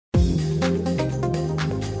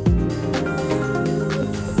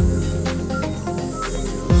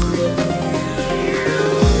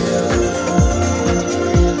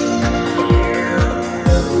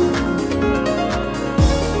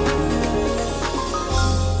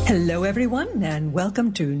Hello, everyone, and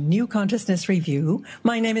welcome to New Consciousness Review.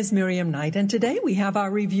 My name is Miriam Knight, and today we have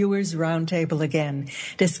our Reviewers Roundtable again,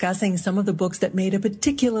 discussing some of the books that made a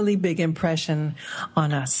particularly big impression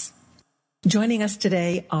on us. Joining us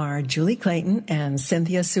today are Julie Clayton and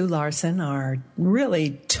Cynthia Sue Larson, our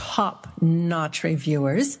really top-notch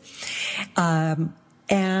reviewers.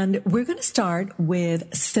 And we're going to start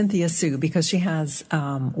with Cynthia Sue because she has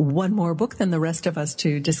one more book than the rest of us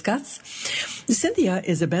to discuss. Cynthia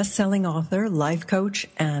is a best-selling author, life coach,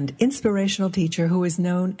 and inspirational teacher who is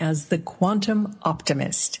known as the Quantum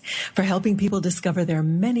Optimist for helping people discover their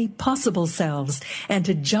many possible selves and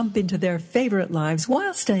to jump into their favorite lives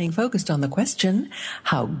while staying focused on the question,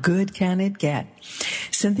 how good can it get?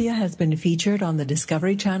 Cynthia has been featured on the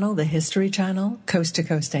Discovery Channel, the History Channel, Coast to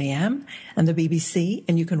Coast AM, and the BBC,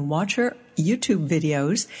 and you can watch her YouTube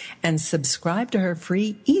videos and subscribe to her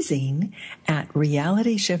free e-zine at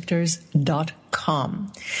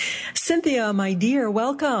realityshifters.com. Cynthia, my dear,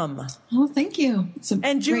 welcome. Oh, thank you.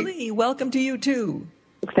 And Julie, welcome to you too.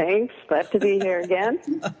 Thanks. Glad to be here again.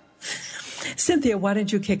 Cynthia, why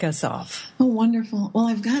don't you kick us off? Oh, wonderful. Well,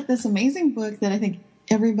 I've got this amazing book that I think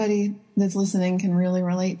everybody that's listening can really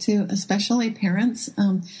relate to, especially parents.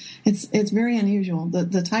 It's very unusual.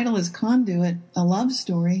 The title is Conduit, a love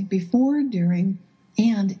story before, during,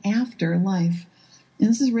 and after life. And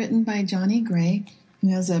this is written by Johnny Gray, who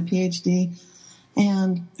has a PhD.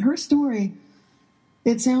 And her story,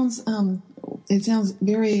 it sounds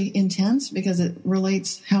very intense because it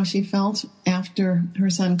relates how she felt after her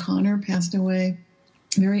son Connor passed away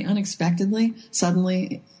very unexpectedly,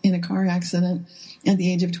 suddenly in a car accident at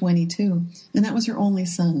the age of 22. And that was her only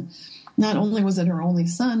son. Not only was it her only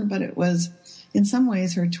son, but it was in some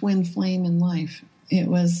ways her twin flame in life. It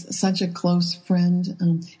was such a close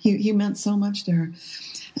friend. He meant so much to her.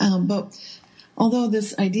 But although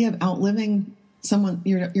this idea of outliving someone,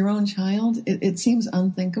 your own child, it seems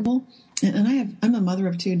unthinkable. And I'm a mother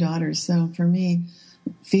of two daughters. So for me,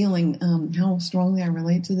 feeling how strongly I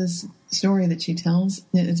relate to this story that she tells,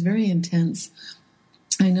 it's very intense.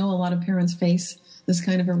 I know a lot of parents face this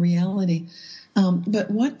kind of a reality.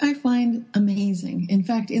 But what I find amazing, in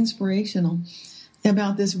fact, inspirational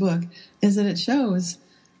about this book is that it shows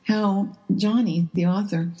how Johnny, the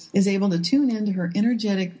author, is able to tune into her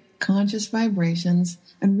energetic conscious vibrations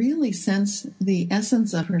and really sense the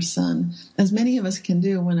essence of her son, as many of us can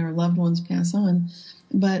do when our loved ones pass on.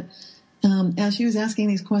 But as she was asking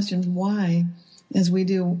these questions, why, as we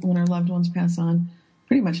do when our loved ones pass on,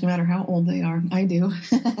 pretty much no matter how old they are, I do,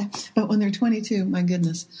 but when they're 22, my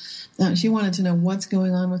goodness, she wanted to know what's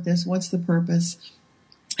going on with this, what's the purpose.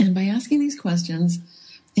 And by asking these questions,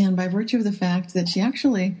 and by virtue of the fact that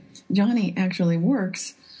Johnny actually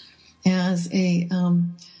works as a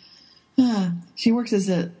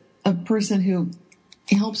person who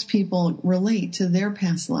helps people relate to their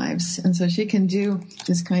past lives. And so she can do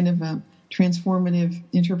this kind of a transformative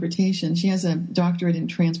interpretation. She has a doctorate in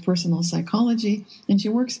transpersonal psychology, and she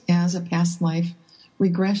works as a past life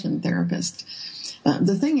regression therapist.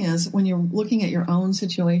 The thing is, when you're looking at your own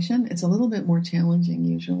situation, it's a little bit more challenging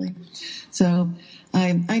usually. So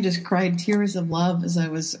I just cried tears of love as I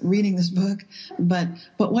was reading this book. But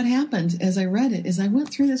what happened as I read it is I went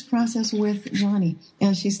through this process with Johnny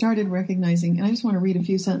as she started recognizing, and I just want to read a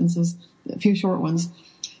few sentences, a few short ones.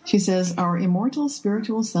 She says, our immortal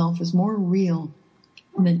spiritual self is more real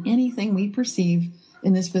than anything we perceive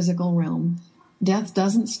in this physical realm. Death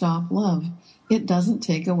doesn't stop love. It doesn't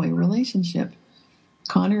take away relationship.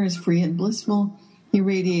 Connor is free and blissful. He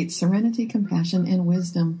radiates serenity, compassion, and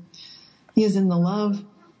wisdom. He is in the love,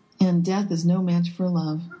 and death is no match for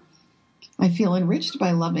love. I feel enriched by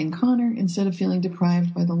loving Connor instead of feeling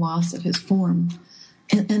deprived by the loss of his form.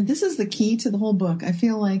 And this is the key to the whole book. I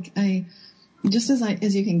feel like just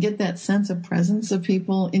as you can get that sense of presence of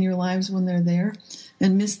people in your lives when they're there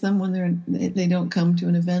and miss them when they don't come to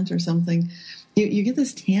an event or something, you get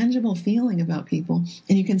this tangible feeling about people,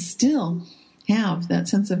 and you can still have that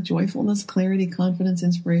sense of joyfulness, clarity, confidence,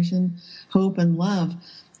 inspiration, hope, and love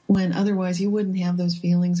when otherwise you wouldn't have those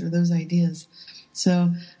feelings or those ideas.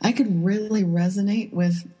 So I could really resonate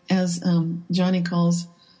with, as Johnny calls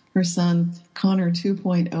her son, Connor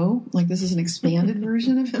 2.0, like this is an expanded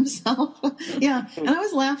version of himself. Yeah, and I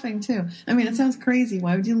was laughing too. I mean, it sounds crazy.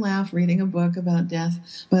 Why would you laugh reading a book about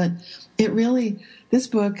death? But it really, this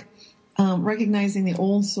book, recognizing the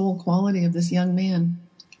old soul quality of this young man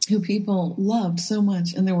who people loved so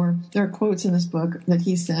much. And there are quotes in this book that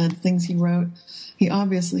he said, things he wrote. He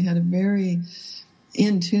obviously had a very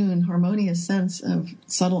in tune, harmonious sense of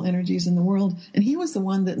subtle energies in the world. And he was the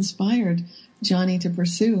one that inspired Johnny to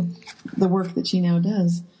pursue the work that she now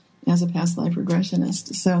does. as a past life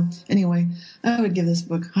regressionist. So anyway, I would give this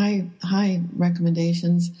book high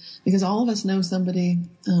recommendations, because all of us know somebody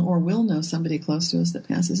or will know somebody close to us that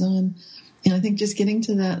passes on. And I think just getting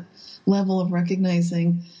to that level of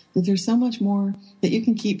recognizing that there's so much more, that you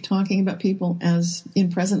can keep talking about people as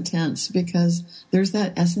in present tense, because there's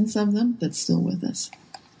that essence of them that's still with us.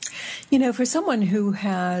 You know, for someone who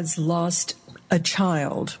has lost a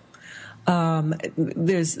child,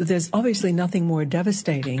 there's obviously nothing more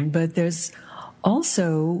devastating, but there's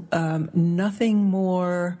also nothing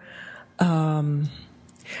more, I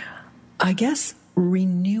guess,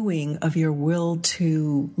 renewing of your will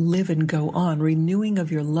to live and go on, renewing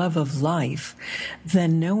of your love of life,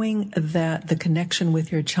 than knowing that the connection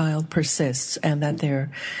with your child persists, and that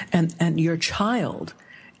and your child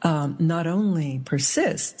not only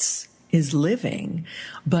persists, is living,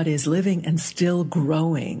 but is living and still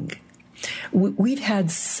growing. We've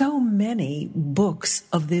had so many books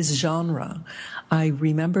of this genre. I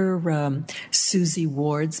remember Susie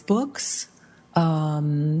Ward's books.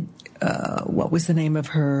 What was the name of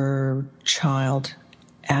her child?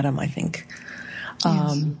 Adam, I think.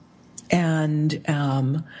 Yes.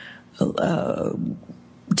 And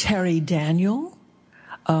Terry Daniel,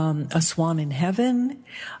 A Swan in Heaven.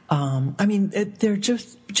 I mean, there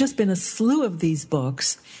just been a slew of these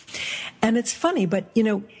books. And it's funny, but, you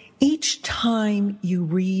know, each time you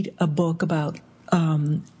read a book about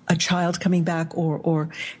a child coming back, or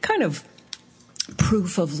kind of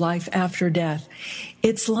proof of life after death,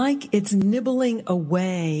 it's like it's nibbling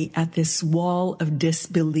away at this wall of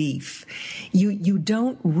disbelief. You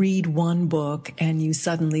don't read one book and you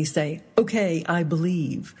suddenly say, okay, I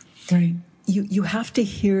believe. Right. You have to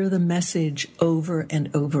hear the message over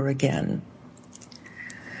and over again.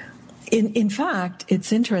 In fact,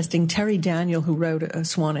 it's interesting. Terry Daniel, who wrote A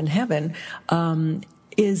Swan in Heaven,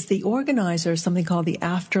 is the organizer of something called the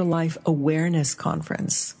Afterlife Awareness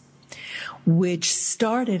Conference, which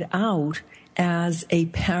started out as a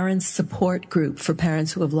parents support group for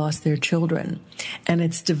parents who have lost their children. And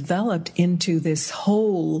it's developed into this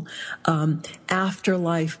whole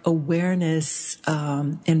afterlife awareness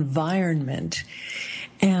environment.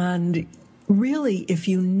 And really, if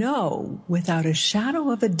you know without a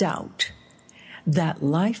shadow of a doubt that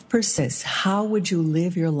life persists, how would you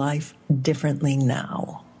live your life differently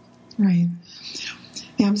now? Right.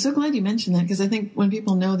 Yeah, I'm so glad you mentioned that, because I think when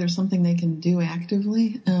people know there's something they can do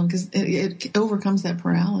actively, because it overcomes that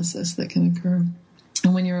paralysis that can occur.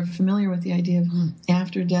 And when you're familiar with the idea of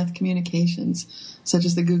after-death communications, such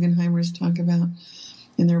as the Guggenheimers talk about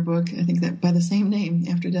in their book, I think that by the same name,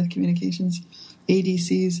 after-death communications,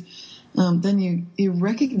 ADCs, then you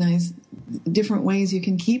recognize different ways you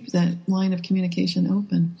can keep that line of communication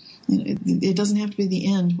open. It doesn't have to be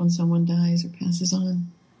the end when someone dies or passes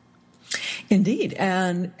on. Indeed.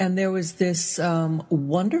 And there was this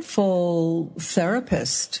wonderful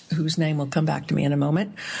therapist, whose name will come back to me in a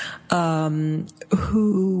moment,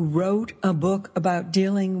 who wrote a book about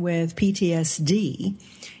dealing with PTSD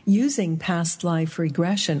using past life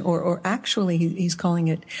regression, or actually he's calling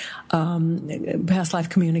it past life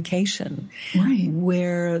communication, right,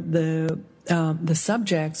 where the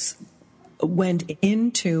subjects went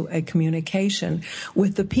into a communication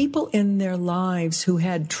with the people in their lives who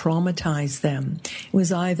had traumatized them. It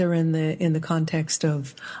was either in the context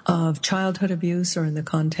of childhood abuse or in the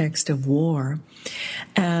context of war.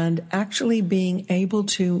 And actually being able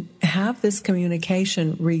to have this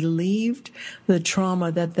communication relieved the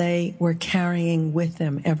trauma that they were carrying with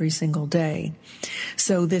them every single day.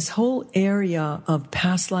 So this whole area of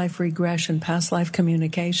past life regression, past life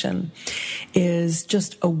communication, is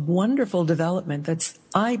just a wonderful development that's,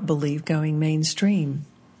 I believe, going mainstream.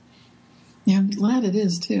 Yeah, I'm glad it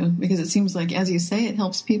is, too, because it seems like, as you say, it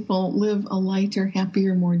helps people live a lighter,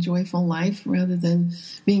 happier, more joyful life rather than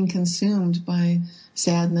being consumed by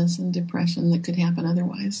sadness and depression that could happen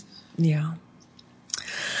otherwise. Yeah.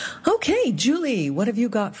 Okay, Julie, what have you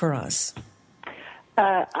got for us?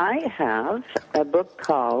 I have a book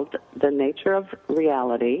called The Nature of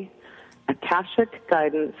Reality, Akashic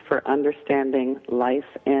Guidance for Understanding Life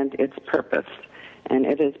and Its Purpose. And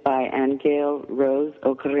it is by Angel Rose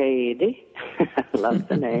O'Grady. Love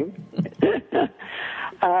the name.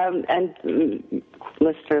 And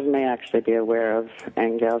listeners may actually be aware of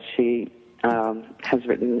Angel. She has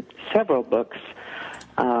written several books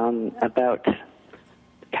about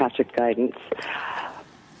Akashic guidance.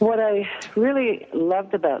 What I really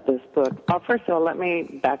loved about this book, well, first of all, let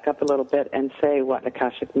me back up a little bit and say what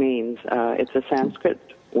Akashic means. It's a Sanskrit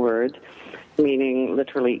word meaning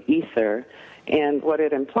literally ether, and what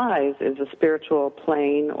it implies is a spiritual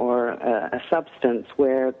plane or a substance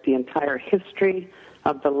where the entire history,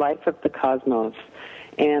 of the life of the cosmos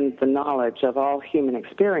and the knowledge of all human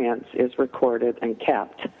experience is recorded and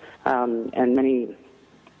kept. And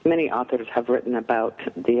many authors have written about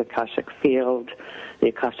the Akashic field, the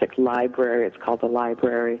Akashic library. It's called the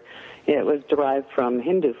library. It was derived from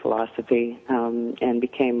Hindu philosophy and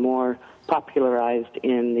became more popularized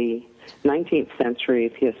in the 19th century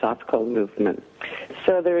Theosophical movement.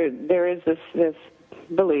 So there is this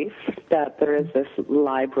belief that there is this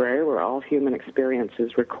library where all human experience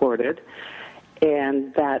is recorded,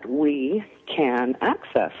 and that we can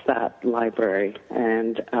access that library.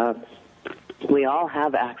 And we all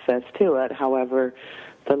have access to it. However,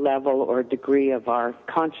 the level or degree of our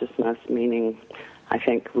consciousness, meaning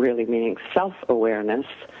self-awareness,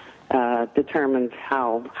 determines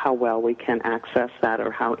how well we can access that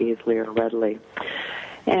or how easily or readily.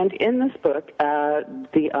 And in this book,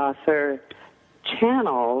 the author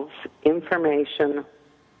channels information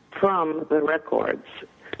from the records.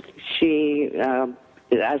 She,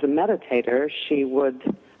 as a meditator, she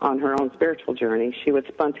would, on her own spiritual journey, she would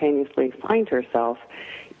spontaneously find herself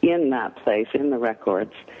in that place, in the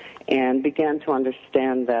records, and began to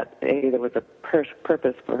understand that there was a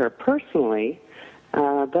purpose for her personally,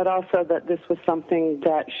 but also that this was something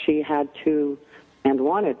that she had to and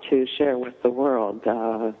wanted to share with the world,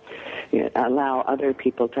 allow other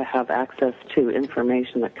people to have access to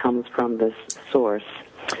information that comes from this source.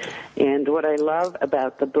 And what I love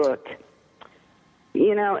about the book,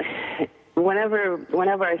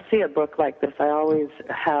 whenever I see a book like this, I always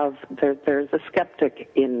have, there's a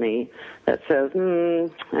skeptic in me that says,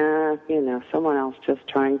 someone else just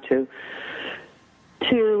trying to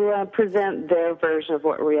present their version of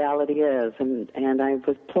what reality is. And I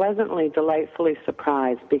was pleasantly, delightfully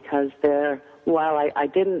surprised because while I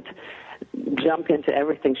didn't jump into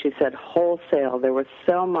everything she said wholesale, there was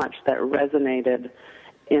so much that resonated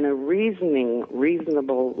in a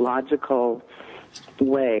reasonable, logical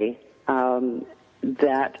way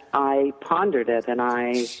that I pondered it, and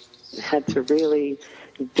I had to really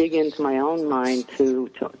dig into my own mind to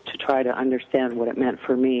try to understand what it meant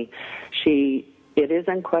for me. It is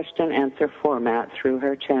in question-answer format through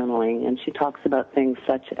her channeling, and she talks about things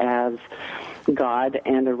such as God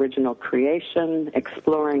and original creation,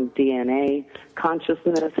 exploring DNA,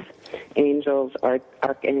 consciousness, angels,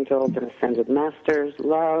 archangels, and ascended masters,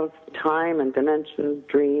 love, time and dimension,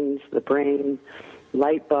 dreams, the brain,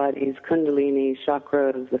 light bodies, kundalini,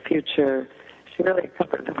 chakras, the future. She really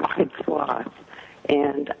covered the wide swath.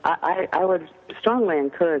 And I would strongly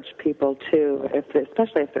encourage people to,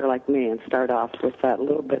 especially if they're like me and start off with that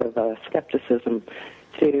little bit of a skepticism,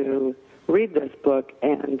 to read this book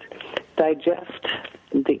and digest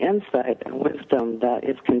the insight and wisdom that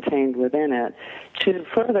is contained within it to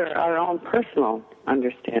further our own personal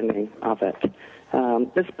understanding of it.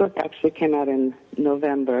 This book actually came out in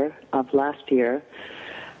November of last year.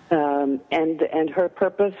 And her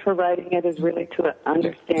purpose for writing it is really to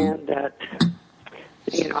understand that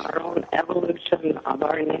our own evolution of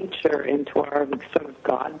our nature into our sort of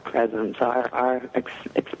God presence, our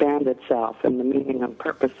expanded self, and the meaning and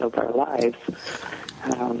purpose of our lives.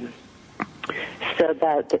 So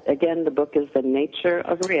that, again, the book is The Nature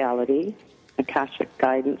of Reality, Akashic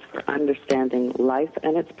Guidance for Understanding Life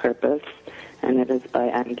and Its Purpose, and it is by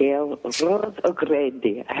Angel Rose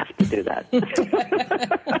O'Grady. I have to do that.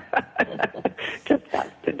 Just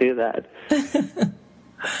have to do that.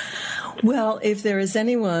 Well, if there is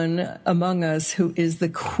anyone among us who is the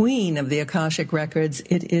queen of the Akashic Records,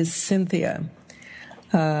 it is Cynthia.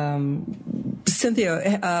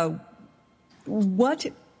 Cynthia, what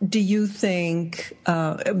do you think?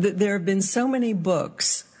 There have been so many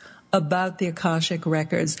books about the Akashic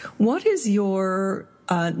Records. What is your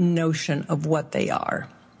notion of what they are?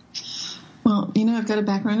 Well, I've got a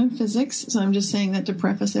background in physics, so I'm just saying that to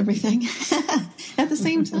preface everything. At the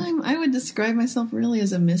same time, I would describe myself really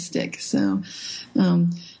as a mystic. So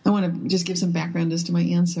I want to just give some background as to my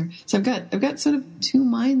answer. So I've got sort of two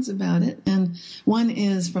minds about it. And one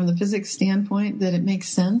is from the physics standpoint that it makes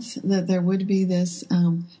sense that there would be this,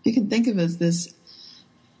 you can think of as this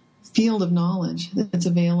field of knowledge that's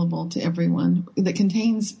available to everyone that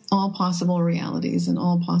contains all possible realities and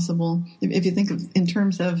all possible, if you think of in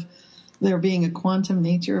terms of there being a quantum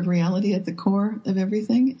nature of reality at the core of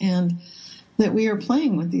everything, and that we are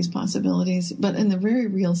playing with these possibilities. But in the very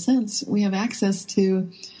real sense, we have access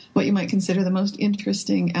to what you might consider the most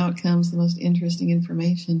interesting outcomes, the most interesting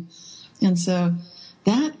information. And so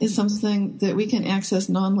that is something that we can access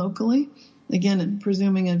non-locally, again,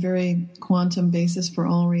 presuming a very quantum basis for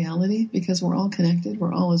all reality, because we're all connected,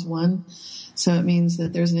 we're all as one. So it means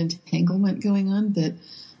that there's an entanglement going on that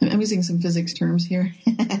I'm using some physics terms here.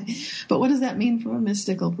 But what does that mean from a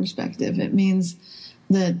mystical perspective? It means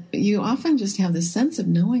that you often just have this sense of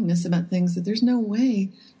knowingness about things that there's no way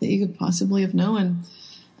that you could possibly have known.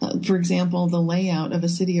 For example, the layout of a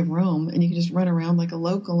city of Rome, and you can just run around like a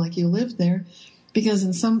local, like you lived there, because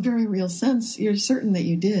in some very real sense, you're certain that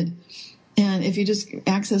you did. And if you just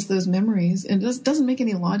access those memories, and it doesn't make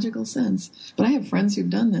any logical sense, but I have friends who've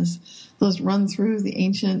done this. They'll just run through the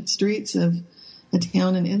ancient streets of a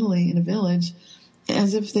town in Italy, in a village,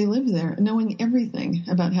 as if they lived there, knowing everything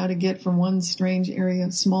about how to get from one strange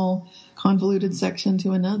area, small, convoluted section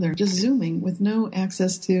to another, just zooming with no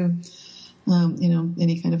access to,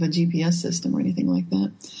 any kind of a GPS system or anything like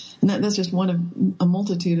that. And that's just one of a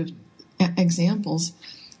multitude of examples.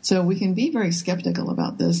 So we can be very skeptical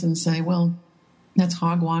about this and say, well, that's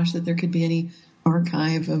hogwash that there could be any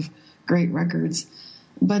archive of great records.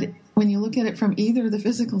 But when you look at it from either the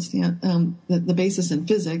physical the basis in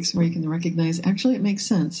physics, where you can recognize, actually it makes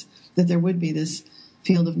sense that there would be this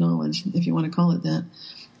field of knowledge, if you want to call it that,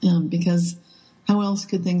 because how else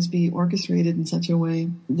could things be orchestrated in such a way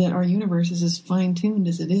that our universe is as fine-tuned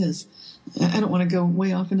as it is? I don't want to go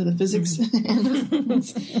way off into the physics.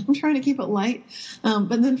 I'm trying to keep it light.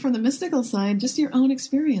 But then from the mystical side, just your own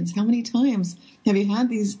experience. How many times have you had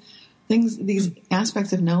these things, these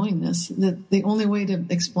aspects of knowingness, that the only way to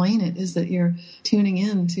explain it is that you're tuning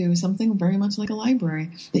in to something very much like a library?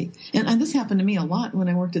 And this happened to me a lot when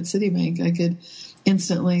I worked at Citibank. I could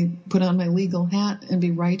instantly put on my legal hat and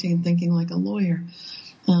be writing and thinking like a lawyer.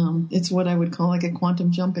 It's what I would call like a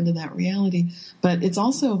quantum jump into that reality. But it's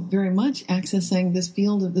also very much accessing this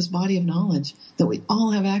field of this body of knowledge that we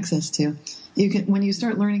all have access to. When you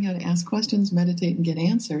start learning how to ask questions, meditate, and get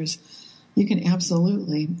answers, you can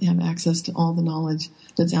absolutely have access to all the knowledge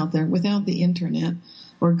that's out there without the internet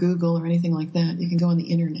or Google or anything like that. You can go on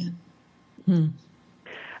the internet.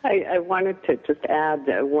 I wanted to just add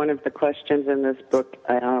one of the questions in this book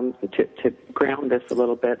to ground this a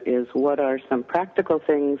little bit is, what are some practical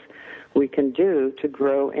things we can do to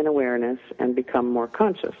grow in awareness and become more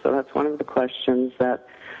conscious? So that's one of the questions that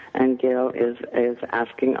Anne Gail is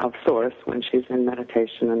asking of Source when she's in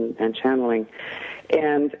meditation and channeling.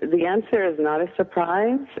 And the answer is not a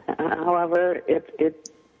surprise. However,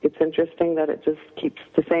 it's interesting that it just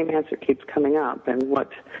the same answer keeps coming up. And what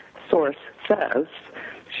Source says,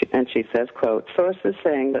 and she says, quote, Source is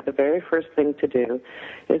saying that the very first thing to do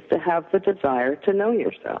is to have the desire to know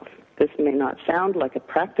yourself. This may not sound like a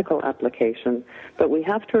practical application, but we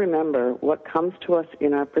have to remember what comes to us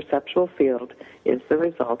in our perceptual field is the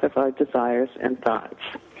result of our desires and thoughts.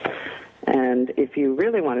 And if you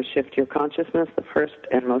really want to shift your consciousness, the first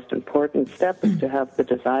and most important step is to have the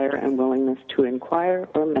desire and willingness to inquire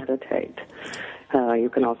or meditate. You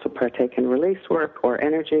can also partake in release work or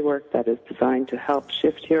energy work that is designed to help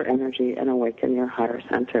shift your energy and awaken your higher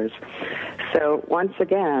centers. So once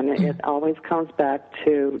again, it always comes back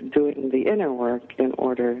to doing the inner work in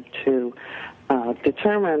order to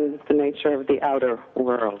determine the nature of the outer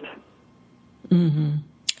world. Mm-hmm.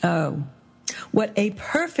 Oh, what a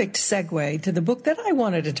perfect segue to the book that I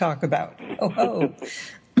wanted to talk about.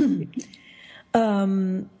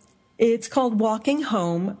 It's called Walking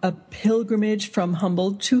Home, A Pilgrimage from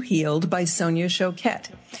Humbled to Healed by Sonia Choquette.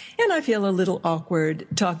 And I feel a little awkward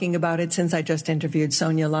talking about it since I just interviewed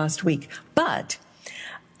Sonia last week. But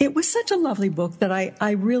it was such a lovely book that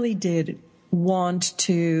I really did want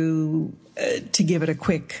to give it a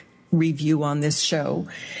quick review on this show.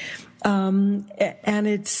 And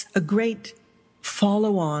it's a great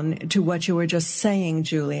follow-on to what you were just saying,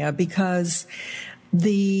 Julia, because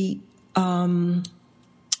the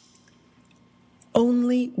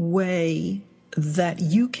only way that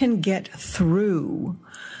you can get through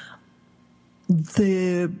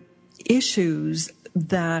the issues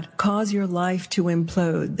that cause your life to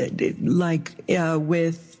implode, like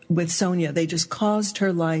with Sonia, they just caused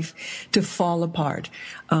her life to fall apart.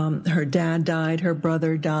 Her dad died, her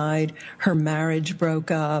brother died, her marriage broke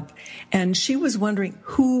up, and she was wondering,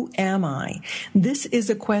 who am I? This is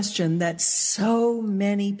a question that so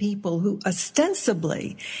many people who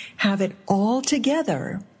ostensibly have it all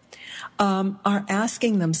together are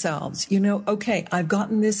asking themselves, okay, I've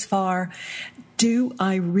gotten this far. Do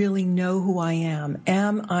I really know who I am?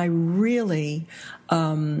 Am I really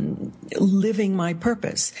living my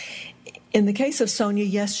purpose? In the case of Sonia,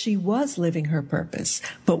 yes, she was living her purpose,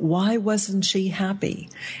 but why wasn't she happy?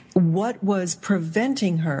 What was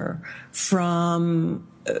preventing her from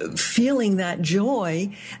feeling that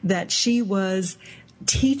joy that she was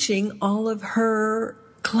teaching all of her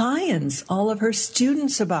clients, all of her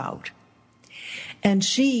students about? And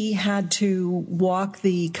she had to walk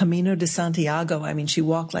the Camino de Santiago. I mean, she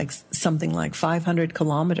walked like something like 500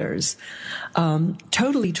 kilometers,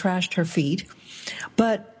 totally trashed her feet.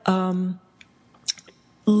 But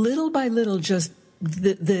little by little, just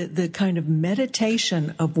the kind of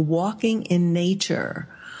meditation of walking in nature,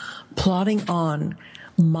 plodding on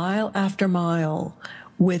mile after mile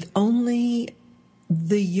with only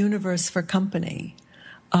the universe for company,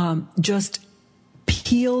 just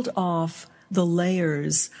peeled off the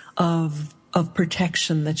layers of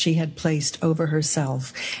protection that she had placed over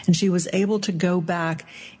herself. And she was able to go back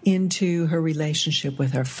into her relationship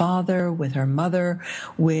with her father, with her mother,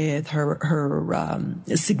 with her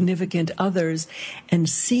significant others, and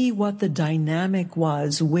see what the dynamic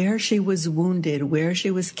was, where she was wounded, where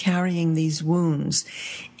she was carrying these wounds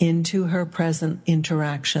into her present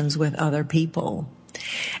interactions with other people.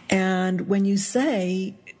 And when you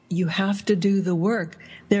say you have to do the work,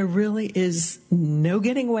 there really is no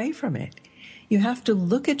getting away from it. You have to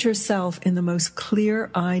look at yourself in the most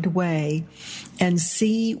clear-eyed way and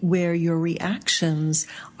see where your reactions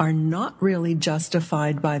are not really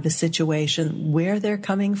justified by the situation, where they're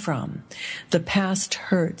coming from, the past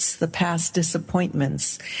hurts, the past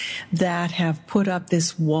disappointments that have put up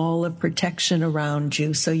this wall of protection around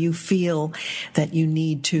you, so you feel that you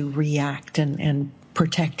need to react and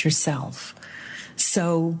protect yourself.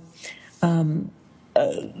 So,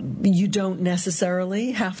 you don't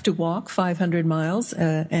necessarily have to walk 500 miles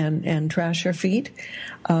and trash your feet.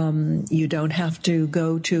 You don't have to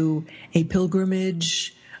go to a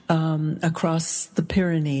pilgrimage across the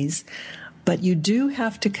Pyrenees, but you do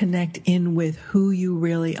have to connect in with who you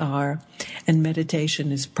really are, and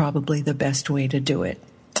meditation is probably the best way to do it.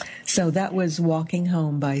 So that was Walking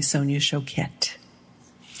Home by Sonia Choquette.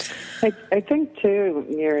 I think, too,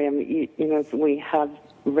 Miriam, you know, we have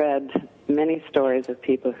read many stories of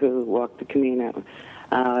people who walk the Camino,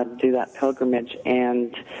 do that pilgrimage,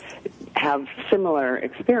 and have similar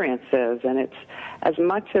experiences. And it's as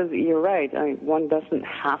much as you're right, I mean, one doesn't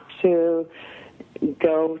have to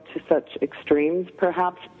go to such extremes,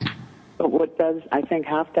 perhaps. But what does, I think,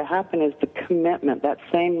 have to happen is the commitment, that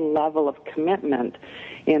same level of commitment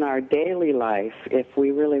in our daily life, if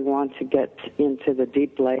we really want to get into the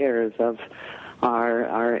deep layers of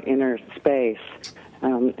our inner space.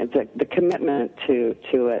 The commitment to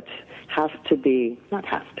it has to be, not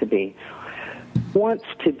has to be, wants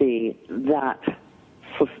to be that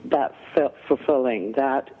fulfilling,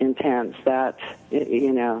 that intense, that,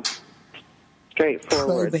 you know,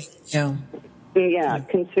 straightforward. Yeah,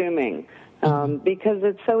 consuming. Because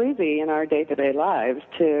it's so easy in our day-to-day lives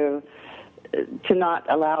to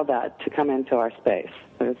not allow that to come into our space.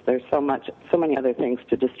 There's so many other things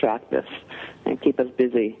to distract us and keep us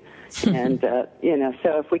busy. And, you know,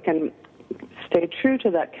 so if we can stay true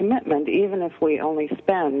to that commitment, even if we only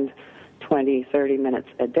spend 20, 30 minutes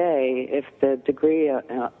a day, if the degree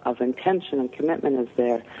of intention and commitment is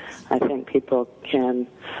there, I think people can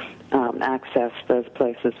access those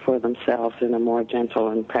places for themselves in a more gentle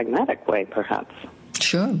and pragmatic way, perhaps.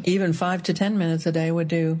 Sure. Even 5 to 10 minutes a day would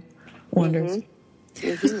do wonders. Mm-hmm.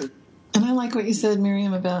 Mm-hmm. And I like what you said,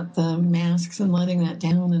 Miriam, about the masks and letting that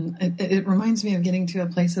down. And it reminds me of getting to a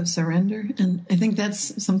place of surrender. And I think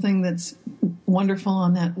that's something that's wonderful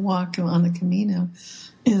on that walk on the Camino,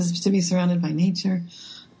 is to be surrounded by nature.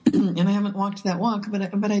 And I haven't walked that walk,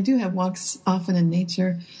 but I do have walks often in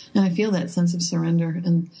nature. And I feel that sense of surrender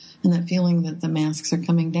and that feeling that the masks are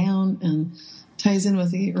coming down, and ties in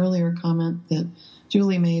with the earlier comment that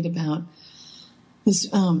Julie made about this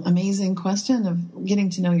amazing question of getting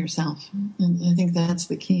to know yourself. And I think that's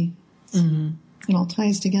the key. Mm-hmm. It all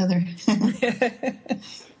ties together.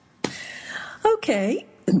 Okay.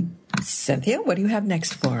 Cynthia, what do you have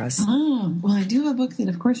next for us? Oh, well, I do have a book that,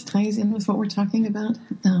 of course, ties in with what we're talking about.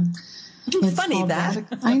 Funny that.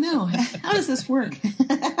 I know. How does this work?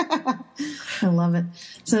 I love it.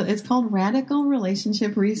 So it's called Radical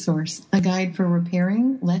Relationship Resource, a guide for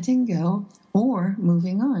repairing, letting go, or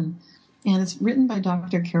moving on. And it's written by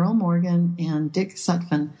Dr. Carol Morgan and Dick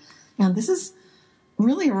Sutphin. And this is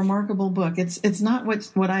really a remarkable book. It's not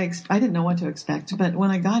what I didn't know what to expect, but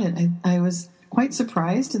when I got it, I was quite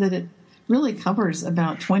surprised that it really covers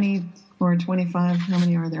about 20 or 25. How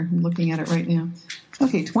many are there? I'm looking at it right now.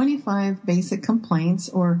 Okay, 25 basic complaints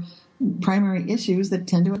or primary issues that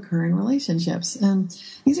tend to occur in relationships. And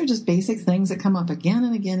these are just basic things that come up again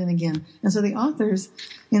and again and again. And so the authors,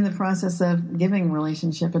 in the process of giving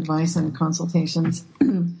relationship advice and consultations,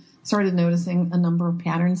 started noticing a number of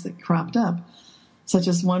patterns that cropped up, such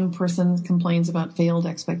as one person complains about failed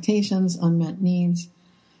expectations, unmet needs,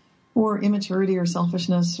 or immaturity or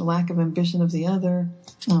selfishness or lack of ambition of the other,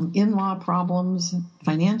 in-law problems,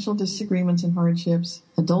 financial disagreements and hardships,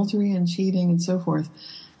 adultery and cheating, and so forth.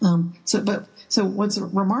 So what's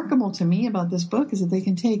remarkable to me about this book is that they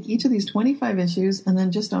can take each of these 25 issues and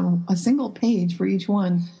then just on a single page for each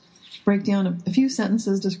one, break down a few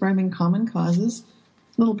sentences describing common causes,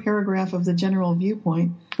 a little paragraph of the general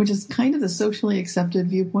viewpoint, which is kind of the socially accepted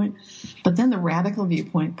viewpoint, but then the radical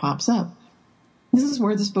viewpoint pops up. This is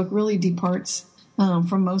where this book really departs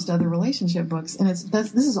from most other relationship books. And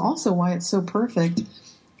this is also why it's so perfect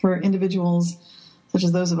for individuals such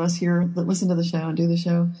as those of us here that listen to the show and do the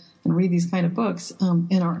show and read these kind of books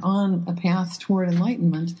and are on a path toward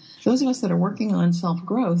enlightenment. Those of us that are working on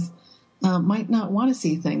self-growth might not want to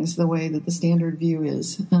see things the way that the standard view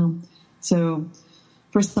is. So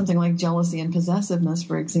for something like jealousy and possessiveness,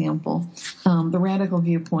 for example, the radical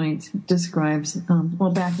viewpoint describes,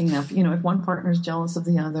 backing up, if one partner is jealous of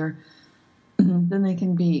the other, then they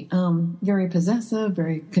can be very possessive,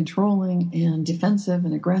 very controlling and defensive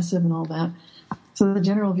and aggressive and all that. So the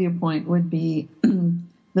general viewpoint would be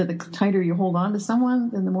that the tighter you hold on to someone,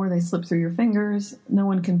 then the more they slip through your fingers. No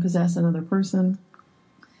one can possess another person.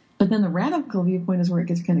 But then the radical viewpoint is where it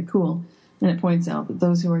gets kind of cool. And it points out that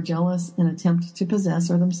those who are jealous and attempt to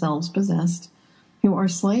possess are themselves possessed, who are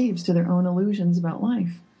slaves to their own illusions about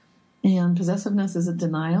life. And possessiveness is a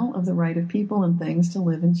denial of the right of people and things to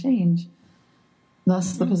live and change.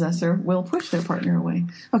 Thus, the possessor will push their partner away.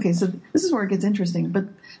 Okay, so this is where it gets interesting, but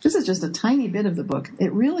this is just a tiny bit of the book.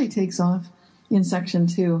 It really takes off in section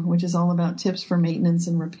 2, which is all about tips for maintenance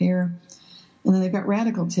and repair. And then they've got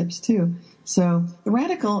radical tips, too. So the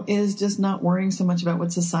radical is just not worrying so much about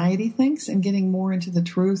what society thinks and getting more into the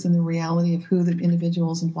truth and the reality of who the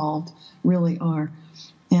individuals involved really are.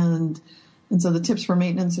 And so the tips for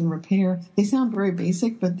maintenance and repair, they sound very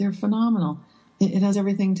basic, but they're phenomenal. It has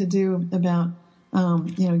everything to do about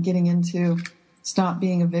getting into stop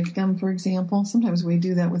being a victim, for example. Sometimes we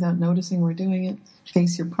do that without noticing we're doing it.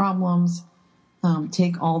 Face your problems.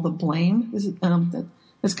 Take all the blame.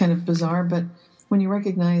 That's kind of bizarre, but when you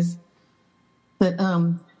recognize that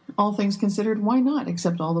all things considered, why not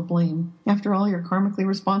accept all the blame? After all, you're karmically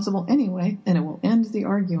responsible anyway, and it will end the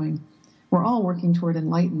arguing. We're all working toward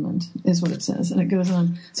enlightenment, is what it says, and it goes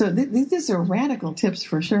on. So these are radical tips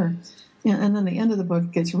for sure. Yeah, and then the end of the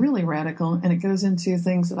book gets really radical, and it goes into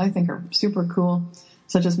things that I think are super cool,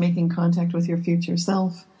 such as making contact with your future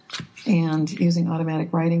self and using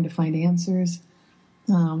automatic writing to find answers.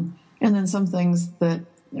 And then some things that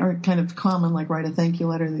are kind of common, like write a thank you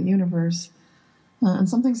letter to the universe. And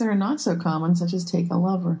some things that are not so common, such as take a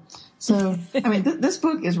lover. So, I mean, this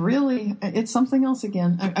book is really, it's something else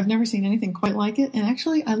again. I've never seen anything quite like it. And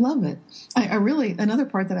actually, I love it. Another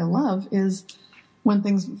part that I love is when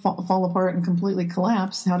things fall apart and completely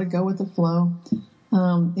collapse, how to go with the flow,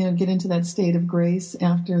 get into that state of grace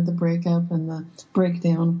after the breakup and the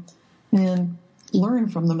breakdown, and learn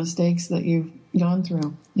from the mistakes that you've gone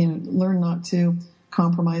through. Learn not to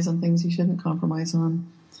compromise on things you shouldn't compromise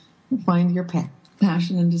on. Find your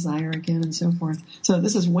passion and desire again, and so forth. So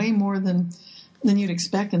this is way more than you'd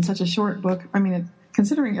expect in such a short book. I mean,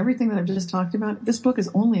 considering everything that I've just talked about, this book is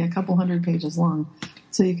only a couple hundred pages long,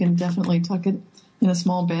 so you can definitely tuck it in a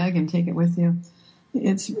small bag and take it with you.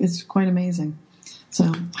 It's quite amazing.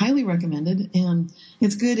 So highly recommended, and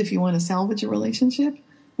it's good if you want to salvage a relationship,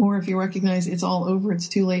 or if you recognize it's all over, it's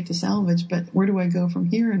too late to salvage, but where do I go from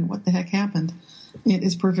here and what the heck happened? It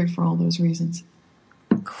is perfect for all those reasons.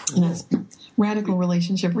 Cool. And that's Radical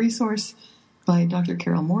Relationship Resource by Dr.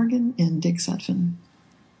 Carol Morgan and Dick Sutphin.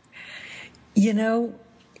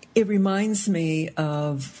 It reminds me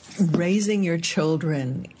of raising your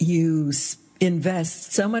children. You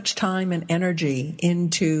invest so much time and energy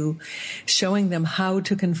into showing them how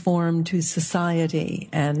to conform to society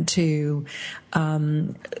and to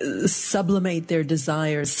sublimate their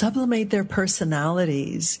desires, sublimate their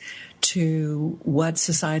personalities to what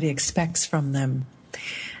society expects from them.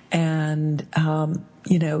 And,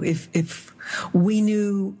 if we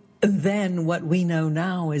knew then what we know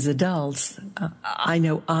now as adults, I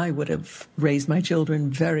know I would have raised my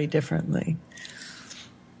children very differently.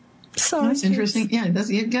 So that's interesting. Yeah,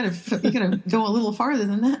 you got to go a little farther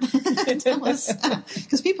than that. Tell us,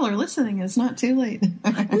 because people are listening. It's not too late.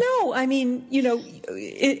 No, I mean,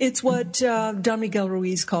 it's what Don Miguel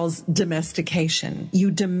Ruiz calls domestication.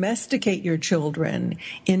 You domesticate your children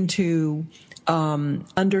into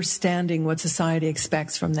understanding what society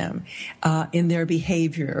expects from them in their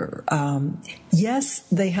behavior. Yes,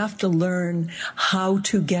 they have to learn how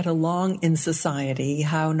to get along in society,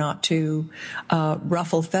 how not to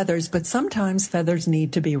ruffle feathers, but sometimes feathers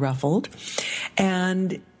need to be ruffled.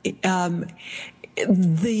 And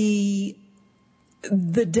the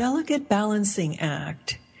delicate balancing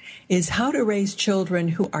act is how to raise children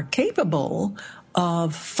who are capable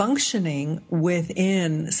of functioning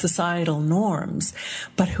within societal norms,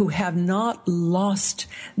 but who have not lost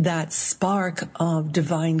that spark of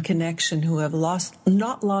divine connection, who have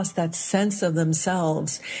not lost that sense of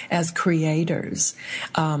themselves as creators,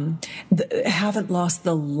 haven't lost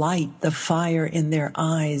the light, the fire in their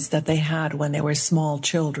eyes that they had when they were small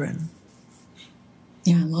children.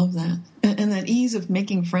 Yeah, I love that. And that ease of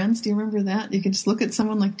making friends, do you remember that? You could just look at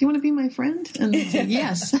someone like, do you want to be my friend? And they'd say,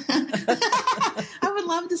 yes. I would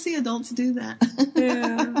love to see adults do that.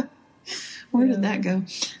 Yeah. Where did that go?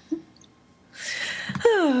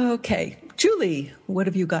 Okay. Julie, what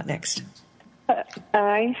have you got next?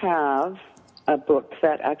 I have a book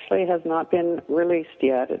that actually has not been released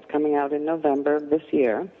yet. It's coming out in November of this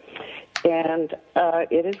year. And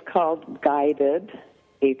it is called Guided,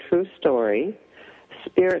 A True Story.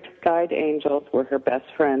 Spirit guide angels were her best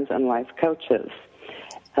friends and life coaches.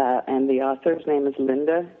 And the author's name is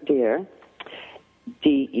Linda Deir,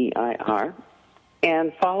 D-E-I-R.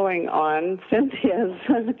 And following on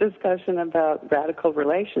Cynthia's discussion about radical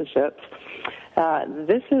relationships,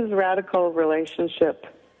 this is radical relationship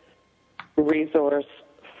resource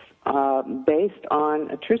based on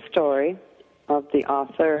a true story of the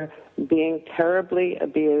author being terribly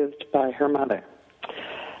abused by her mother.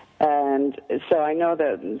 And so I know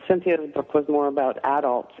that Cynthia's book was more about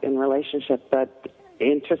adults in relationship, but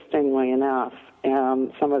interestingly enough,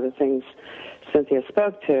 some of the things Cynthia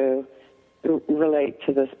spoke to relate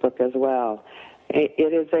to this book as well.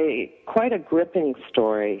 It is quite a gripping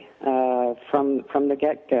story from the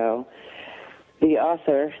get-go. The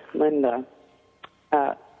author, Linda,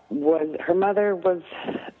 her mother was,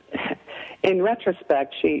 in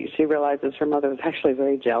retrospect, she realizes her mother was actually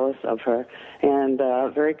very jealous of her and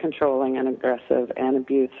very controlling and aggressive and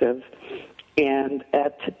abusive. And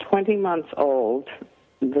at 20 months old,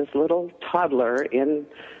 this little toddler in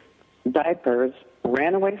diapers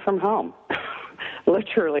ran away from home,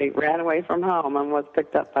 literally ran away from home, and was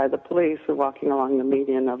picked up by the police who were walking along the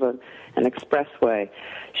median of an expressway.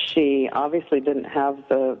 She obviously didn't have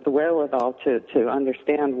the wherewithal to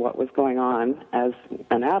understand what was going on as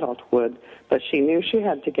an adult would, but she knew she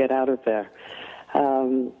had to get out of there.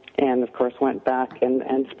 And, of course, went back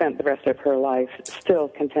and spent the rest of her life still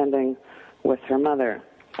contending with her mother.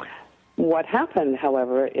 What happened,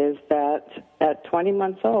 however, is that at 20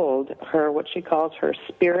 months old, what she calls her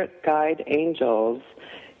spirit guide angels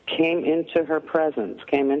came into her presence,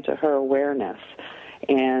 came into her awareness.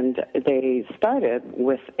 And they started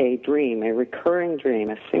with a dream, a recurring dream,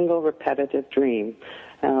 a single repetitive dream,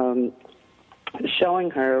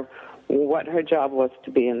 showing her what her job was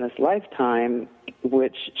to be in this lifetime,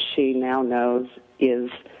 which she now knows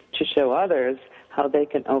is to show others how they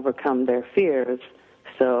can overcome their fears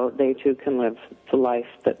so they too can live the life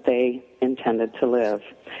that they intended to live.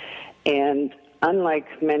 And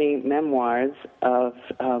unlike many memoirs of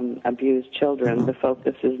abused children, the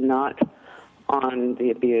focus is not on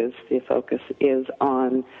the abuse. The focus is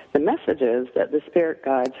on the messages that the spirit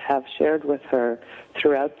guides have shared with her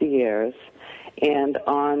throughout the years and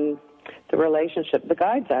on the relationship. The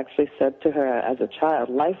guides actually said to her as a child,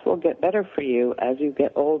 life will get better for you as you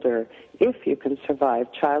get older if you can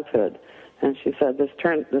survive childhood. And she said this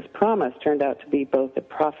promise turned out to be both a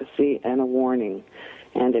prophecy and a warning,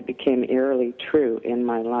 and it became eerily true in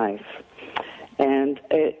my life. And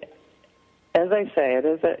as I say, it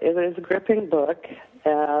is a gripping book,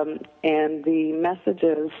 and the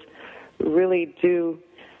messages really do,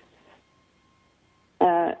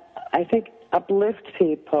 I think, uplift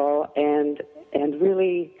people and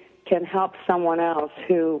really can help someone else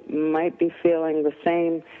who might be feeling the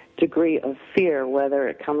same degree of fear, whether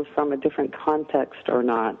it comes from a different context or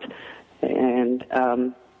not. And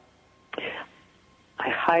I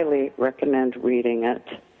highly recommend reading it.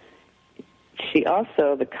 She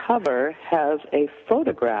also, the cover has a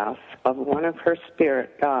photograph of one of her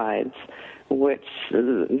spirit guides, which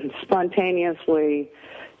spontaneously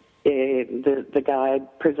the guide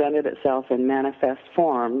presented itself in manifest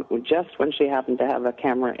form just when she happened to have a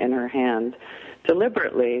camera in her hand,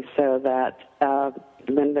 deliberately, so that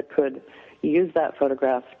Linda could use that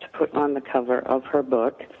photograph to put on the cover of her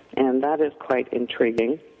book, and that is quite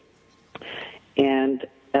intriguing, and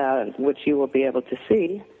which you will be able to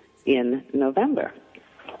see in November.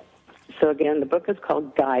 So again, the book is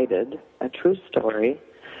called Guided, A True Story.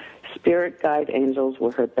 Spirit guide angels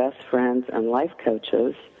were her best friends and life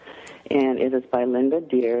coaches, and it is by Linda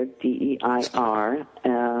Deir, D-E-I-R,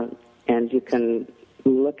 and you can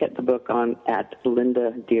look at the book at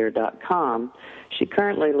lindadeir.com. She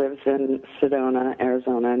currently lives in Sedona,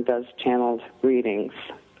 Arizona, and does channeled readings.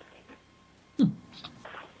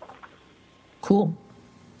 Cool.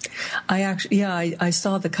 I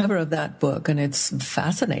saw the cover of that book, and it's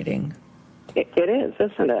fascinating. It is,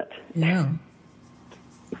 isn't it? Yeah.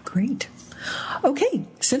 Great. Okay,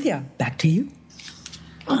 Cynthia, back to you.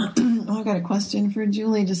 I got a question for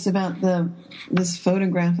Julie just about this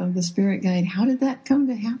photograph of the spirit guide. How did that come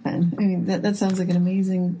to happen? I mean, that sounds like an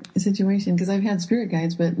amazing situation, because I've had spirit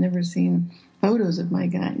guides but never seen photos of my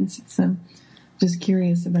guides. So just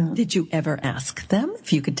curious about. Did you ever ask them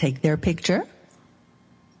if you could take their picture?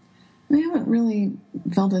 I haven't really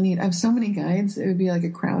felt a need. I have so many guides, it would be like a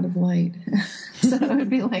crowd of light. So it would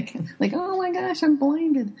be like, oh my gosh, I'm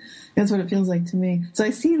blinded. That's what it feels like to me. So I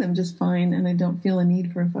see them just fine, and I don't feel a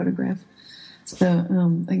need for a photograph. So,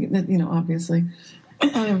 obviously.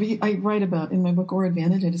 I write about, in my book, Aura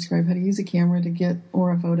Advantage, I describe how to use a camera to get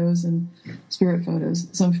aura photos and spirit photos.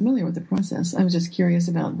 So I'm familiar with the process. I was just curious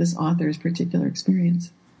about this author's particular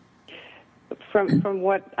experience. From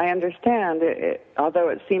what I understand, although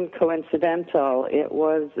it seemed coincidental, it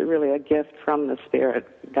was really a gift from the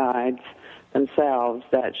spirit guides themselves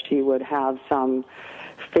that she would have some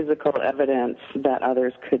physical evidence that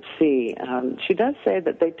others could see. She does say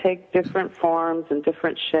that they take different forms and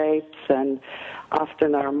different shapes and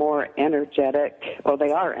often are more energetic. Well,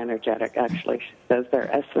 they are energetic, actually. She says their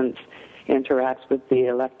essence interacts with the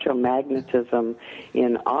electromagnetism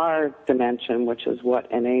in our dimension, which is what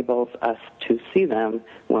enables us to see them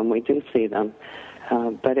when we do see them.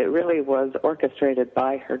 But it really was orchestrated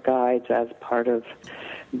by her guides as part of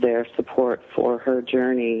their support for her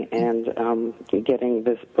journey and getting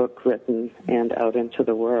this book written and out into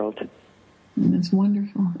the world. That's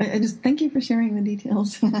wonderful. I just thank you for sharing the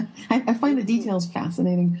details. I find the details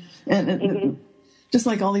fascinating. And just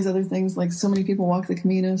like all these other things, like so many people walk the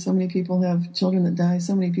Camino, so many people have children that die,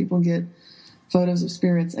 so many people get photos of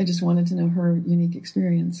spirits. I just wanted to know her unique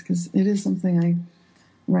experience, because it is something I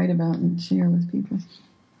write about and share with people.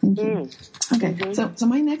 Thank you. Okay, so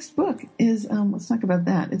my next book is, let's talk about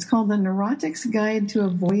that. It's called The Neurotic's Guide to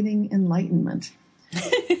Avoiding Enlightenment.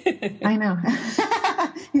 I know.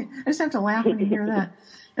 I just have to laugh when you hear that.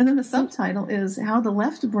 And then the subtitle is How the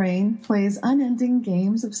Left Brain Plays Unending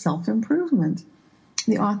Games of Self-Improvement.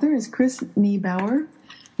 The author is Chris Niebauer,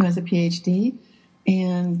 who has a PhD,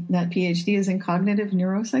 and that PhD is in cognitive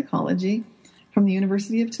neuropsychology from the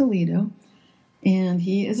University of Toledo. And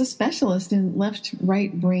he is a specialist in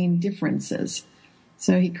left-right brain differences.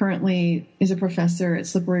 So he currently is a professor at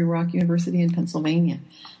Slippery Rock University in Pennsylvania.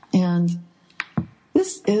 And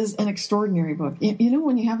this is an extraordinary book. You know,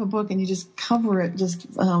 when you have a book and you just cover it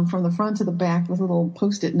just from the front to the back with little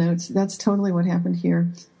Post-it notes, that's totally what happened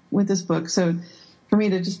here with this book. So for me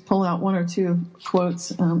to just pull out one or two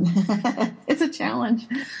quotes, it's a challenge.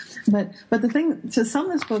 But the thing, to sum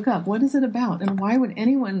this book up, what is it about? And why would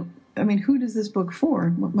anyone, I mean, who does this book for?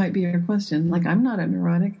 What might be your question? Like, I'm not a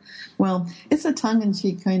neurotic. Well, it's a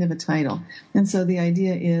tongue-in-cheek kind of a title. And so the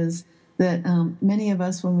idea is that many of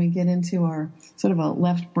us, when we get into our sort of a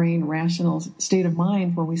left brain rational state of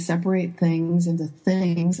mind where we separate things into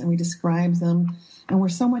things and we describe them, and we're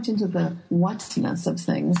so much into the whatness of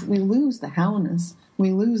things, we lose the howness,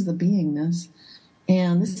 we lose the beingness.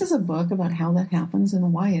 And this is a book about how that happens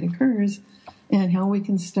and why it occurs and how we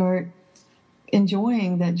can start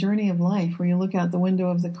enjoying that journey of life where you look out the window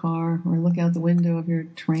of the car or look out the window of your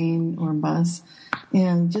train or bus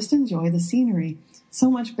and just enjoy the scenery. So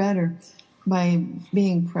much better by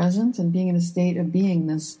being present and being in a state of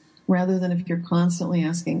beingness rather than if you're constantly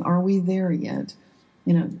asking, are we there yet?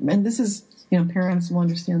 You know, and this is, you know, parents will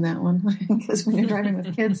understand that one because when you're driving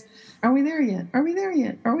with kids, are we there yet? Are we there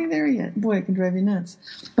yet? Are we there yet? Boy, it can drive you nuts.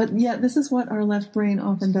 But yet this is what our left brain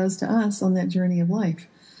often does to us on that journey of life.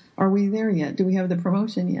 Are we there yet? Do we have the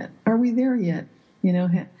promotion yet? Are we there yet? You know,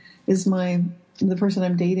 is the person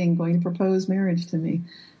I'm dating going to propose marriage to me?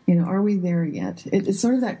 You know, are we there yet? It's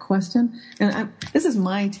sort of that question. And this is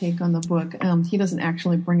my take on the book. He doesn't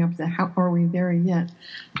actually bring up the how are we there yet.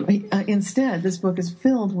 Instead, this book is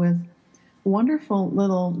filled with wonderful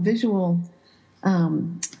little visual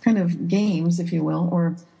kind of games, if you will,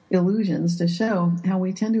 or illusions to show how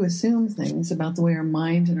we tend to assume things about the way our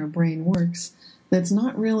mind and our brain works that's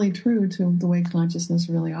not really true to the way consciousness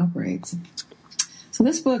really operates. So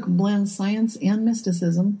this book blends science and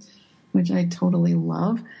mysticism, which I totally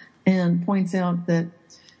love, and points out that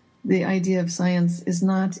the idea of science is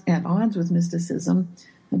not at odds with mysticism,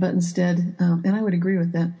 but instead, and I would agree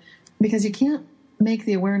with that, because you can't make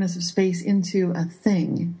the awareness of space into a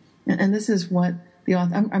thing. And this is what the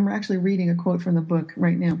author, I'm actually reading a quote from the book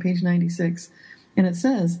right now, page 96, and it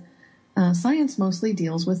says, science mostly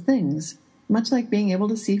deals with things, much like being able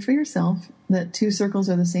to see for yourself that two circles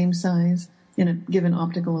are the same size in a given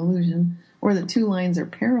optical illusion, or that two lines are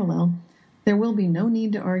parallel. There will be no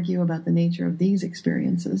need to argue about the nature of these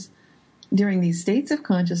experiences. During these states of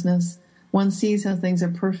consciousness, one sees how things are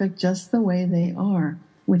perfect just the way they are,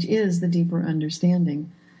 which is the deeper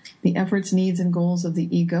understanding. The efforts, needs, and goals of the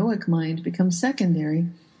egoic mind become secondary,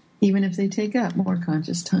 even if they take up more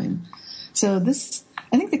conscious time. So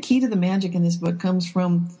I think the key to the magic in this book comes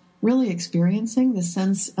from really experiencing the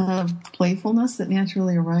sense of playfulness that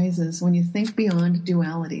naturally arises when you think beyond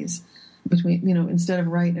dualities between, instead of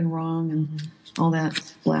right and wrong and all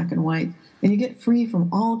that black and white. And you get free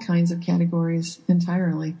from all kinds of categories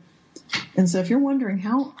entirely. And so if you're wondering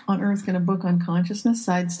how on earth can a book on consciousness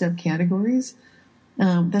sidestep categories,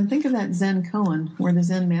 then think of that Zen koan where the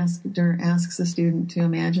Zen master asks a student to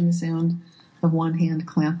imagine the sound of one hand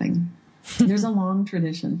clapping. There's a long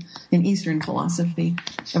tradition in Eastern philosophy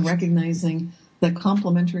of recognizing the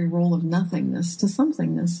complementary role of nothingness to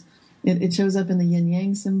somethingness. It shows up in the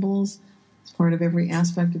yin-yang symbols. It's part of every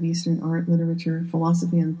aspect of Eastern art, literature,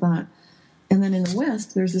 philosophy, and thought. And then in the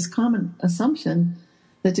West, there's this common assumption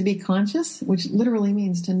that to be conscious, which literally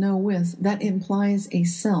means to know with, that implies a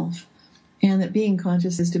self. And that being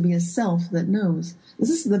conscious is to be a self that knows. This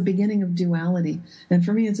is the beginning of duality. And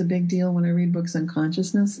for me, it's a big deal when I read books on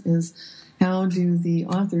consciousness is how do the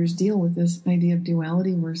authors deal with this idea of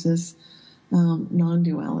duality versus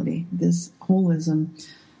non-duality, this holism.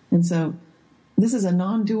 And so this is a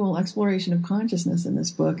non-dual exploration of consciousness in this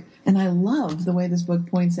book. And I love the way this book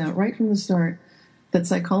points out right from the start that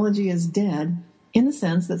psychology is dead in the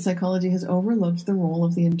sense that psychology has overlooked the role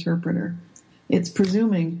of the interpreter. It's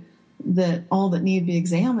presuming that all that need be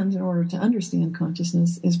examined in order to understand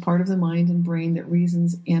consciousness is part of the mind and brain that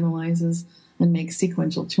reasons, analyzes, and makes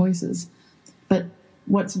sequential choices. But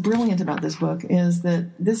what's brilliant about this book is that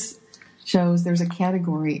this shows there's a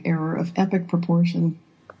category error of epic proportion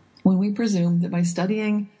when we presume that by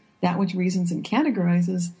studying that which reasons and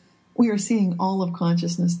categorizes, we are seeing all of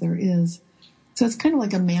consciousness there is. So it's kind of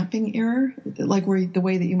like a mapping error, like the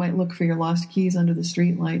way that you might look for your lost keys under the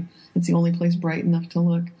street light. It's the only place bright enough to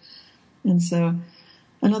look. And so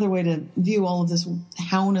another way to view all of this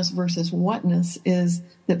howness versus whatness is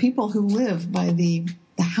that people who live by the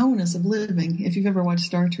howness of living, if you've ever watched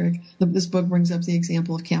Star Trek, this book brings up the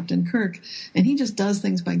example of Captain Kirk, and he just does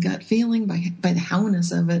things by gut feeling, by the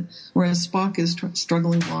howness of it, whereas Spock is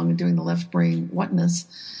struggling along and doing the left brain whatness.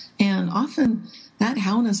 And often that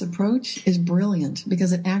howness approach is brilliant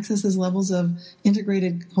because it accesses levels of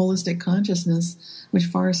integrated holistic consciousness which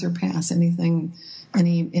far surpass anything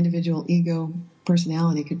any individual ego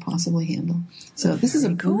personality could possibly handle. So this is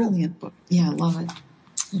a brilliant book. Yeah, I love it.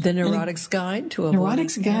 The Neurotic's Guide to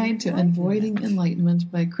Avoiding Enlightenment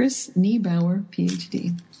by Chris Niebauer,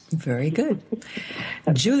 PhD. Very good.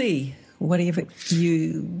 Julie, what do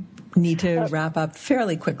you need to wrap up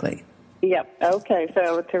fairly quickly? Yep. Okay.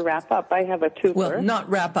 So to wrap up, I have a twofer. Well, not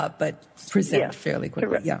wrap up, but present fairly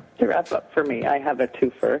quickly. To wrap up for me, I have a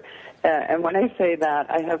twofer. And when I say that,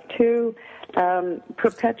 I have two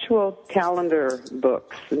perpetual calendar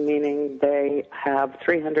books, meaning they have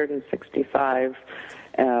 365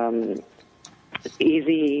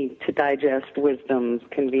 easy to digest wisdoms,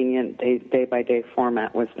 convenient day-by-day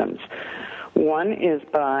format wisdoms. One is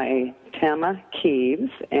by Tama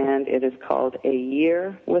Keeves, and it is called A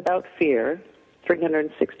Year Without Fear,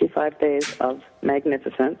 365 Days of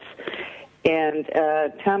Magnificence. And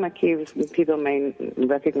Tama Keeves, people may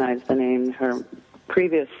recognize the name. Her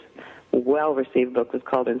previous well-received book was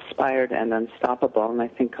called Inspired and Unstoppable, and I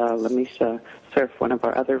think Lamisha Surf, one of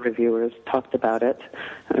our other reviewers, talked about it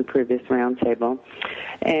on a previous roundtable.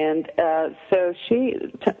 And so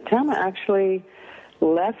Tama actually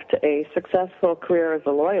left a successful career as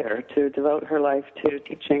a lawyer to devote her life to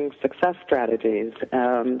teaching success strategies.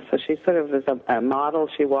 So she sort of is a model.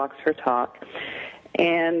 She walks her talk.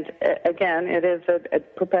 And again, it is a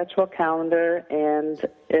perpetual calendar, and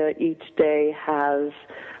each day has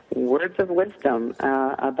words of wisdom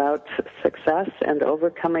about success and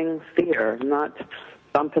overcoming fear, not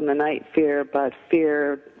bump in the night fear, but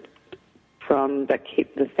fear from the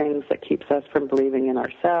things that keeps us from believing in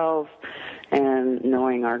ourselves and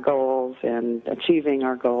knowing our goals and achieving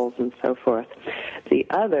our goals and so forth. The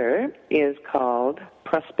other is called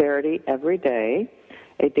Prosperity Every Day,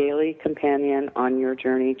 a daily companion on your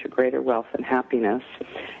journey to greater wealth and happiness.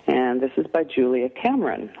 And this is by Julia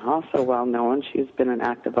Cameron, also well known. She's been an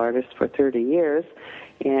active artist for 30 years,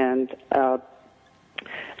 and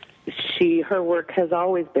her work has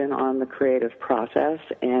always been on the creative process,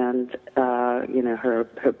 and her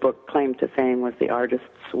book claim to fame was The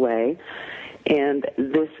Artist's Way. And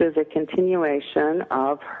this is a continuation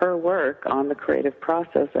of her work on the creative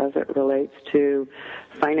process as it relates to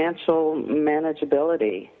financial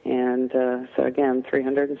manageability. And so again,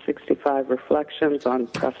 365 reflections on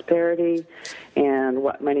prosperity and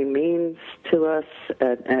what money means to us,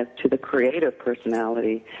 to the creative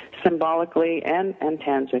personality, symbolically and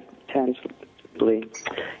tangibly.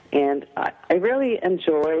 And I really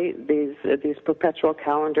enjoy these perpetual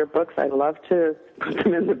calendar books. I love to put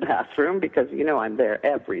them in the bathroom because, I'm there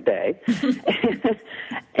every day.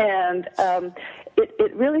 And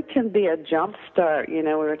it really can be a jump start. We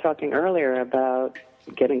were talking earlier about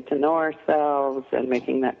getting to know ourselves and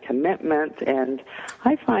making that commitment. And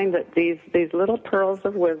I find that these little pearls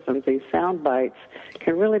of wisdom, these sound bites,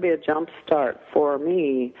 can really be a jump start for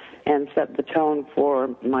me and set the tone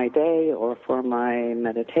for my day or for my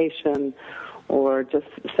meditation, or just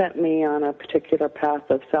set me on a particular path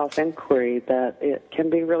of self-inquiry that it can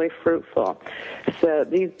be really fruitful. So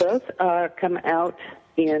these both come out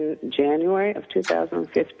in January of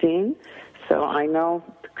 2015. So I know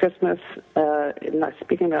Christmas, not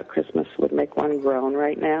speaking about Christmas, would make one groan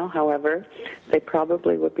right now. However, they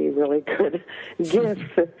probably would be really good gifts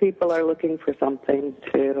if people are looking for something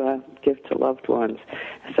to give to loved ones.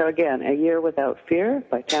 So again, A Year Without Fear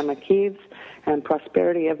by Tama Keeves and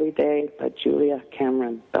Prosperity Every Day by Julia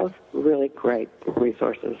Cameron. Both really great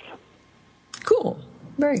resources. Cool.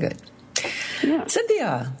 Very good. Yeah.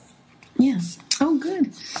 Cynthia. Yes. Oh,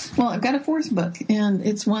 good. Well, I've got a fourth book, and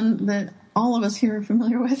it's one that all of us here are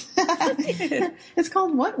familiar with. It's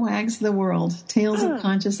called What Wags the World? Tales of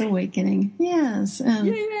Conscious Awakening. Yes. And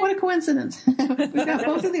what a coincidence. We've got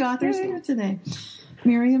both of the authors here today,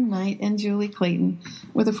 Miriam Knight and Julie Clayton,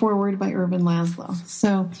 with a foreword by Urban Laszlo.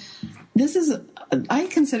 So I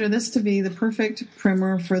consider this to be the perfect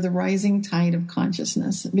primer for the rising tide of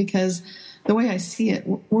consciousness, because the way I see it,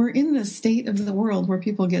 we're in this state of the world where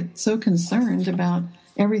people get so concerned about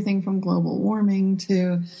everything from global warming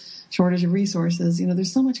to shortage of resources.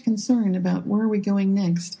 There's so much concern about where are we going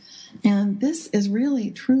next. And this is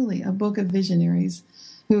really, truly a book of visionaries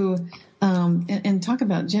who, and talk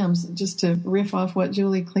about gems, just to riff off what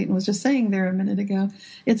Julie Clayton was just saying there a minute ago.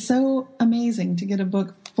 It's so amazing to get a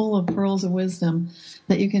book full of pearls of wisdom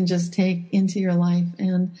that you can just take into your life.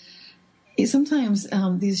 And sometimes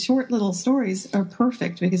these short little stories are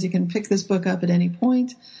perfect because you can pick this book up at any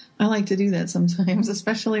point. I like to do that sometimes,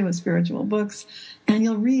 especially with spiritual books. And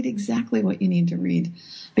you'll read exactly what you need to read,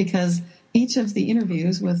 because each of the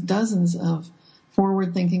interviews with dozens of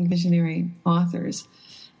forward-thinking visionary authors,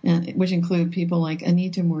 which include people like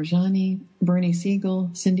Anita Moorjani, Bernie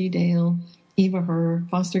Siegel, Cindy Dale, Eva Herr,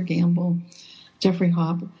 Foster Gamble, Jeffrey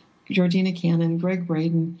Hopp, Georgina Cannon, Greg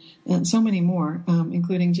Braden, and so many more,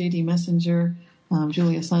 including J.D. Messenger,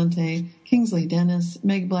 Julia Sante, Kingsley Dennis,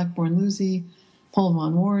 Meg Blackburn-Lucy, Paul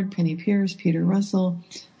Von Ward, Penny Pierce, Peter Russell,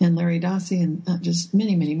 and Larry Dossey, and just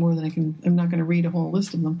many, many more that I'm not going to read a whole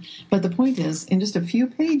list of them. But the point is, in just a few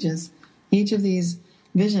pages, each of these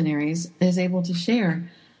visionaries is able to share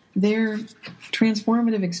their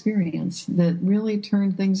transformative experience that really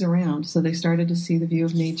turned things around. So they started to see the view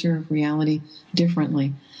of nature, of reality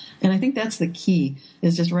differently. And I think that's the key,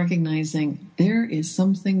 is just recognizing there is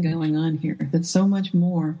something going on here that's so much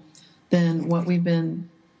more than what we've been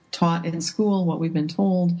taught in school, what we've been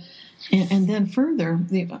told. And then further,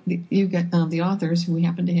 you've got the authors who we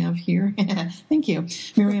happen to have here. Thank you.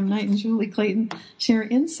 Miriam Knight and Julie Clayton share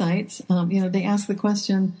insights. They ask the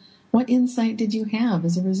question, what insight did you have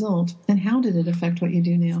as a result? And how did it affect what you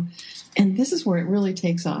do now? And this is where it really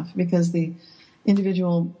takes off, because the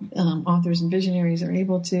individual authors and visionaries are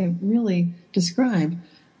able to really describe,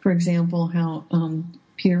 for example, how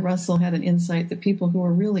Peter Russell had an insight that people who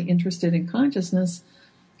are really interested in consciousness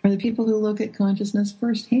are the people who look at consciousness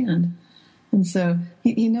firsthand. And so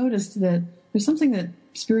he noticed that there's something that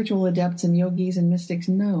spiritual adepts and yogis and mystics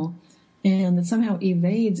know, and that somehow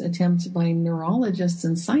evades attempts by neurologists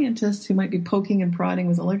and scientists who might be poking and prodding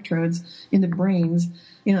with electrodes into brains.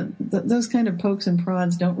 Those kind of pokes and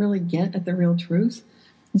prods don't really get at the real truth.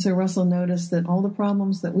 And so Russell noticed that all the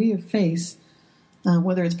problems that we have faced,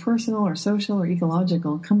 whether it's personal or social or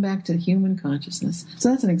ecological, come back to human consciousness. So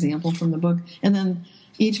that's an example from the book. And then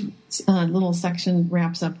each little section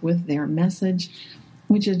wraps up with their message,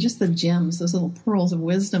 which is just the gems, those little pearls of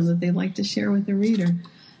wisdom that they'd like to share with the reader.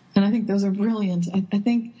 And I think those are brilliant. I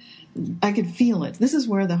think I could feel it. This is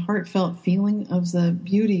where the heartfelt feeling of the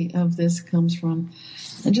beauty of this comes from.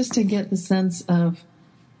 And just to get the sense of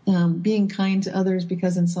being kind to others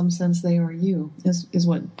because in some sense they are you is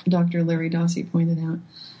what Dr. Larry Dossey pointed out.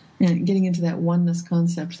 And getting into that oneness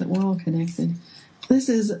concept that we're all connected. This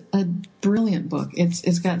is a brilliant book.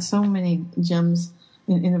 It's got so many gems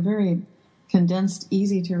in a very condensed,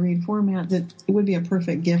 easy to read format that it would be a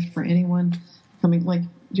perfect gift for anyone coming. Like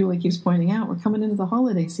Julie keeps pointing out, we're coming into the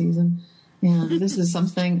holiday season, and this is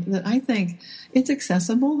something that I think it's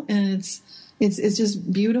accessible and it's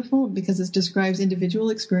just beautiful because it describes individual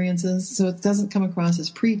experiences, so it doesn't come across as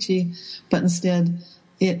preachy, but instead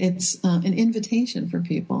it's an invitation for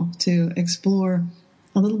people to explore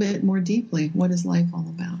a little bit more deeply what is life all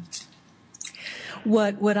about.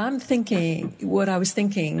 What I was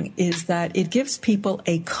thinking is that it gives people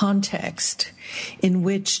a context in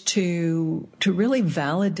which to really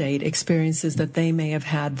validate experiences that they may have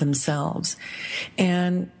had themselves.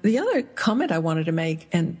 And the other comment I wanted to make,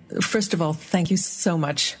 and first of all, thank you so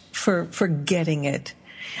much for getting it.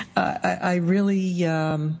 I really,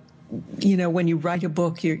 when you write a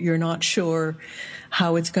book, you're not sure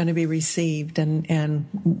how it's going to be received, and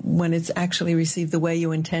when it's actually received the way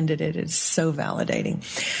you intended it, it's so validating.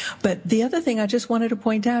 But the other thing I just wanted to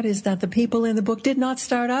point out is that the people in the book did not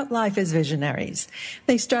start out life as visionaries.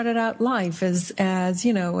 They started out life as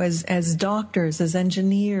doctors, as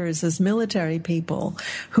engineers, as military people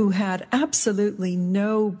who had absolutely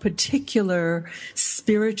no particular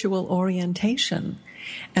spiritual orientation.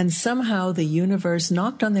 And somehow the universe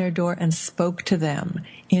knocked on their door and spoke to them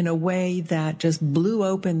in a way that just blew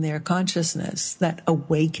open their consciousness, that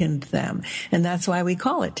awakened them. And that's why we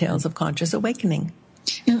call it Tales of Conscious Awakening.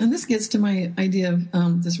 And this gets to my idea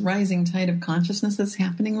of this rising tide of consciousness that's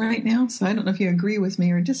happening right now. So I don't know if you agree with me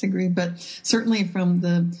or disagree, but certainly from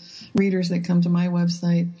the readers that come to my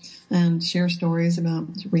website and share stories about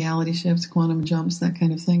reality shifts, quantum jumps, that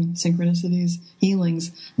kind of thing, synchronicities,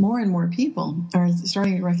 healings, more and more people are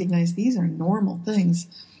starting to recognize these are normal things.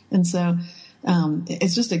 And so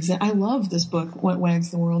it's just I love this book, What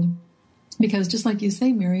Wags the World, because just like you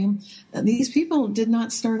say, Miriam, these people did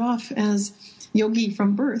not start off as yogi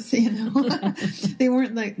from birth, They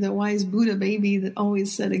weren't like the wise Buddha baby that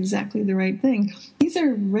always said exactly the right thing. These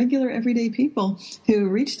are regular, everyday people who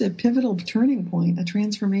reached a pivotal turning point, a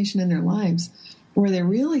transformation in their lives, where they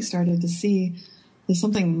really started to see there's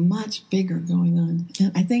something much bigger going on.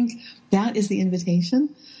 And I think that is the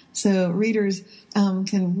invitation. So readers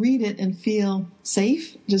can read it and feel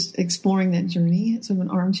safe, just exploring that journey, sort of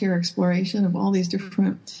an armchair exploration of all these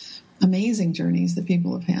different amazing journeys that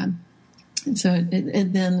people have had. And so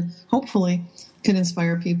it then hopefully could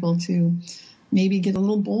inspire people to maybe get a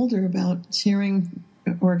little bolder about sharing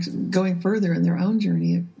or going further in their own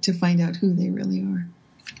journey to find out who they really are.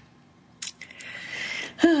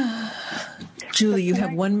 Julie, you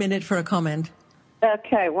have 1 minute for a comment.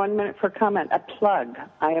 Okay, 1 minute for comment. A plug.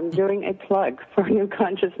 I am doing a plug for New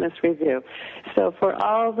Consciousness Review. So for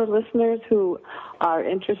all the listeners who are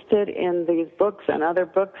interested in these books and other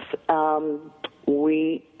books,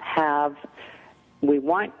 we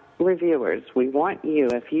want reviewers. We want you.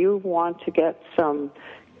 If you want to get some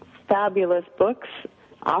fabulous books,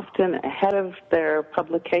 often ahead of their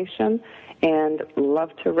publication, and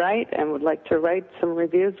love to write and would like to write some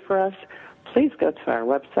reviews for us, please go to our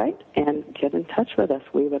website and get in touch with us.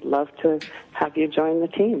 We would love to have you join the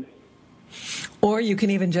team. Or you can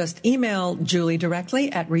even just email Julie directly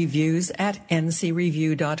at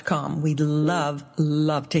reviews@ncreview.com. We'd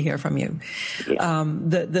love to hear from you. Yeah.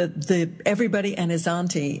 Everybody and his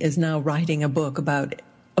auntie is now writing a book about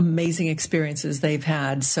amazing experiences they've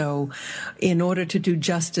had. So in order to do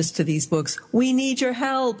justice to these books, we need your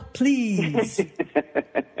help, please.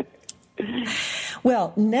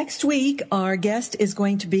 Well, next week, our guest is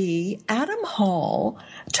going to be Adam Hall,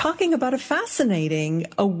 talking about a fascinating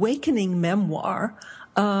awakening memoir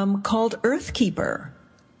called Earthkeeper.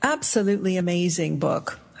 Absolutely amazing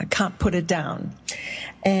book. I can't put it down.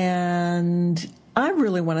 And I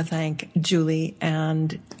really want to thank Julie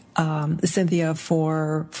and Cynthia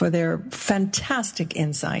for their fantastic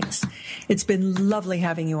insights. It's been lovely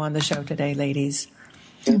having you on the show today, ladies.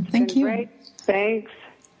 Thank you. Great. Thanks.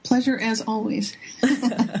 Pleasure as always.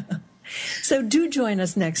 So do join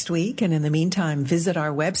us next week. And in the meantime, visit our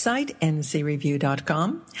website,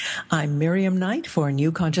 ncreview.com. I'm Miriam Knight for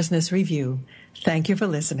New Consciousness Review. Thank you for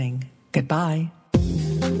listening. Goodbye.